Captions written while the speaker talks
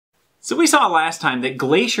So we saw last time that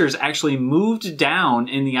glaciers actually moved down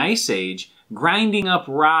in the Ice Age, grinding up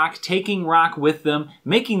rock, taking rock with them,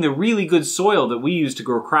 making the really good soil that we use to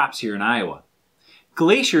grow crops here in Iowa.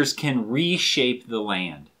 Glaciers can reshape the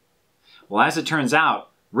land. Well, as it turns out,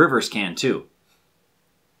 rivers can too.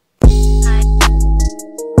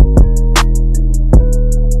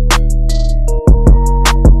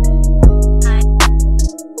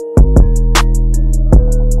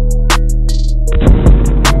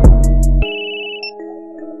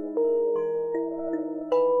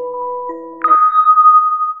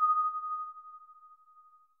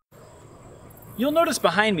 You'll notice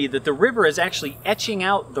behind me that the river is actually etching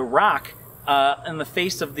out the rock in the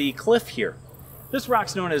face of the cliff here. This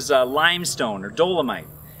rock's known as limestone or dolomite,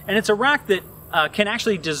 and it's a rock that can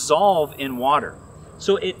actually dissolve in water.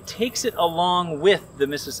 So it takes it along with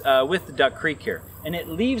the Duck Creek here, and it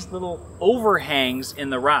leaves little overhangs in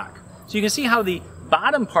the rock. So you can see how the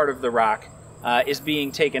bottom part of the rock is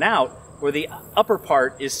being taken out, where the upper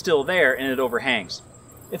part is still there and it overhangs.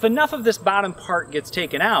 If enough of this bottom part gets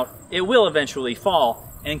taken out, it will eventually fall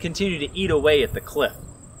and continue to eat away at the cliff.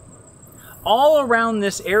 All around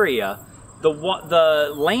this area,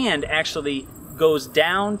 the land actually goes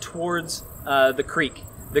down towards the creek.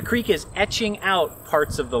 The creek is etching out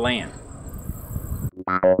parts of the land.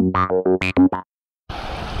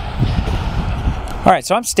 All right,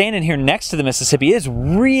 so I'm standing here next to the Mississippi. It's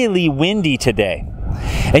really windy today.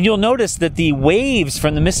 And you'll notice that the waves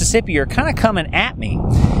from the Mississippi are kind of coming at me.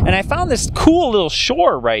 And I found this cool little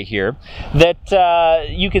shore right here that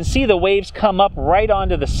you can see the waves come up right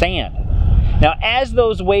onto the sand. Now, as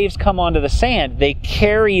those waves come onto the sand, they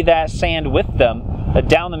carry that sand with them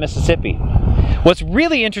down the Mississippi. What's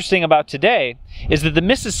really interesting about today is that the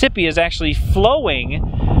Mississippi is actually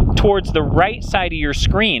flowing towards the right side of your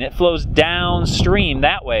screen. It flows downstream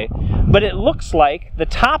that way, but it looks like the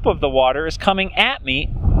top of the water is coming at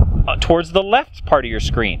me towards the left part of your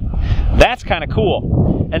screen. That's kind of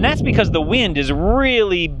cool. And that's because the wind is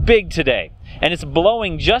really big today, and it's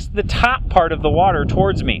blowing just the top part of the water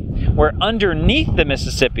towards me, where underneath the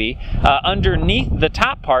Mississippi, underneath the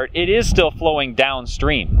top part, it is still flowing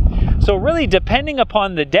downstream. So really, depending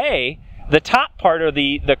upon the day, the top part or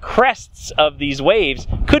the crests of these waves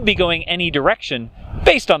could be going any direction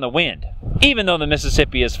based on the wind, even though the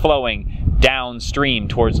Mississippi is flowing downstream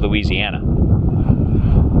towards Louisiana.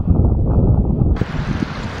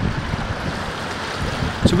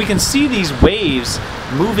 So we can see these waves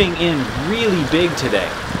moving in really big today.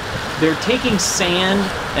 They're taking sand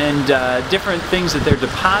and different things that they're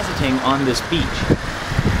depositing on this beach.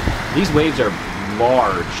 These waves are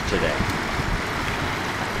large today.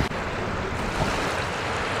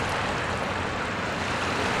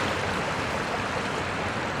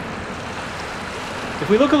 If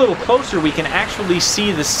we look a little closer, we can actually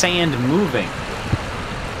see the sand moving.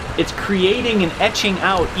 It's creating and etching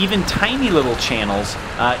out even tiny little channels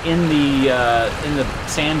in the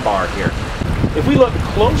sandbar here. If we look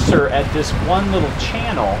closer at this one little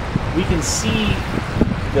channel, we can see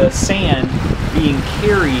the sand being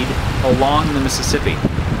carried along the Mississippi.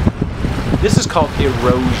 This is called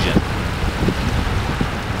erosion.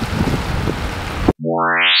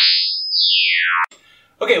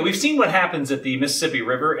 Okay, we've seen what happens at the Mississippi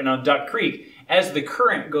River and on Duck Creek as the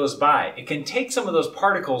current goes by. It can take some of those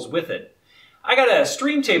particles with it. I got a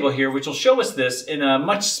stream table here which will show us this in a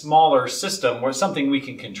much smaller system where something we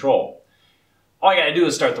can control. All you gotta do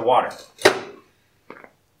is start the water.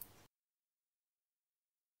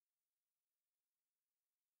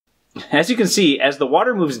 As you can see, as the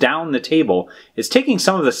water moves down the table, it's taking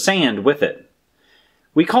some of the sand with it.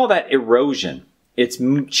 We call that erosion. It's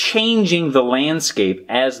changing the landscape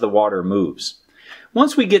as the water moves.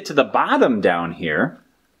 Once we get to the bottom down here,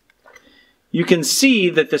 you can see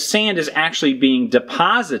that the sand is actually being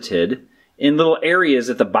deposited in little areas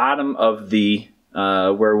at the bottom of the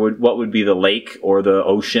what would be the lake or the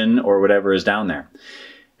ocean or whatever is down there.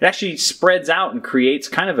 It actually spreads out and creates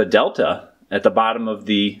kind of a delta at the bottom of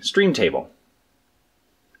the stream table.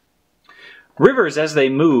 Rivers, as they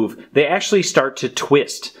move, they actually start to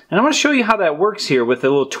twist. And I want to show you how that works here with the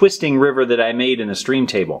little twisting river that I made in a stream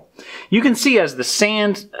table. You can see as the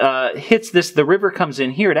sand hits this, the river comes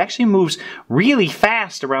in here, it actually moves really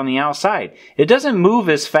fast around the outside. It doesn't move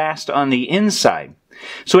as fast on the inside.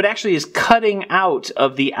 So it actually is cutting out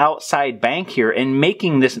of the outside bank here and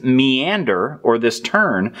making this meander, or this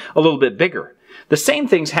turn, a little bit bigger. The same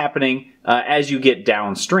thing's happening as you get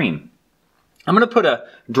downstream. I'm going to put a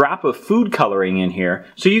drop of food coloring in here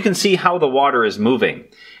so you can see how the water is moving.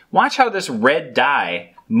 Watch how this red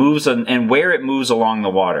dye moves and where it moves along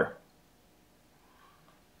the water.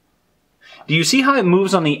 Do you see how it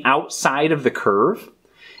moves on the outside of the curve?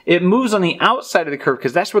 It moves on the outside of the curve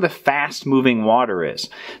because that's where the fast-moving water is.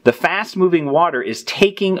 The fast-moving water is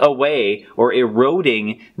taking away or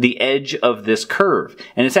eroding the edge of this curve,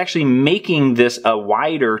 and it's actually making this a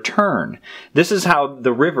wider turn. This is how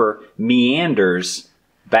the river meanders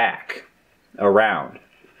back around.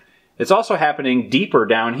 It's also happening deeper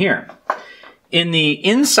down here. In the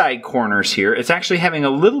inside corners here, it's actually having a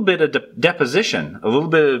little bit of deposition, a little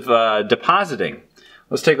bit of depositing.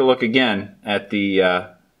 Let's take a look again at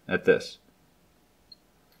this.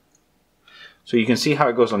 So you can see how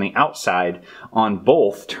it goes on the outside on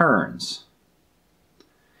both turns.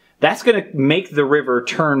 That's going to make the river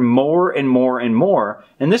turn more and more and more,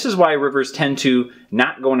 and this is why rivers tend to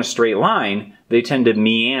not go in a straight line. They tend to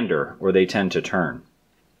meander, or they tend to turn.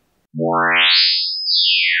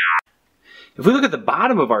 If we look at the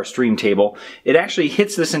bottom of our stream table, it actually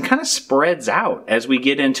hits this and kind of spreads out as we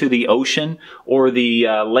get into the ocean or the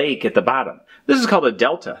lake at the bottom. This is called a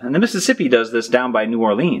delta, and the Mississippi does this down by New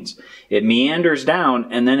Orleans. It meanders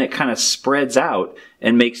down and then it kind of spreads out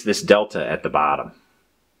and makes this delta at the bottom.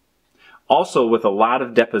 Also, with a lot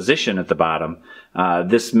of deposition at the bottom,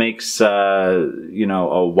 this makes you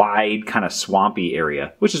know, a wide kind of swampy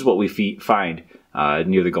area, which is what we find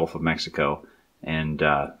near the Gulf of Mexico and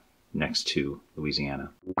next to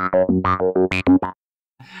Louisiana.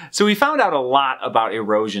 So we found out a lot about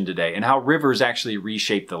erosion today and how rivers actually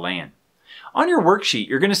reshape the land. On your worksheet,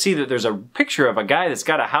 you're going to see that there's a picture of a guy that's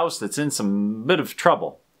got a house that's in some bit of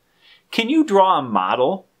trouble. Can you draw a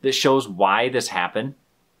model that shows why this happened?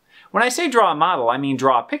 When I say draw a model, I mean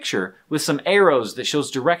draw a picture with some arrows that shows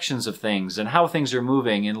directions of things and how things are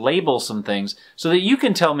moving, and label some things so that you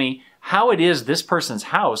can tell me how it is this person's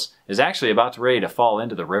house is actually about ready to fall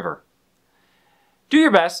into the river. Do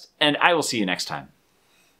your best, and I will see you next time.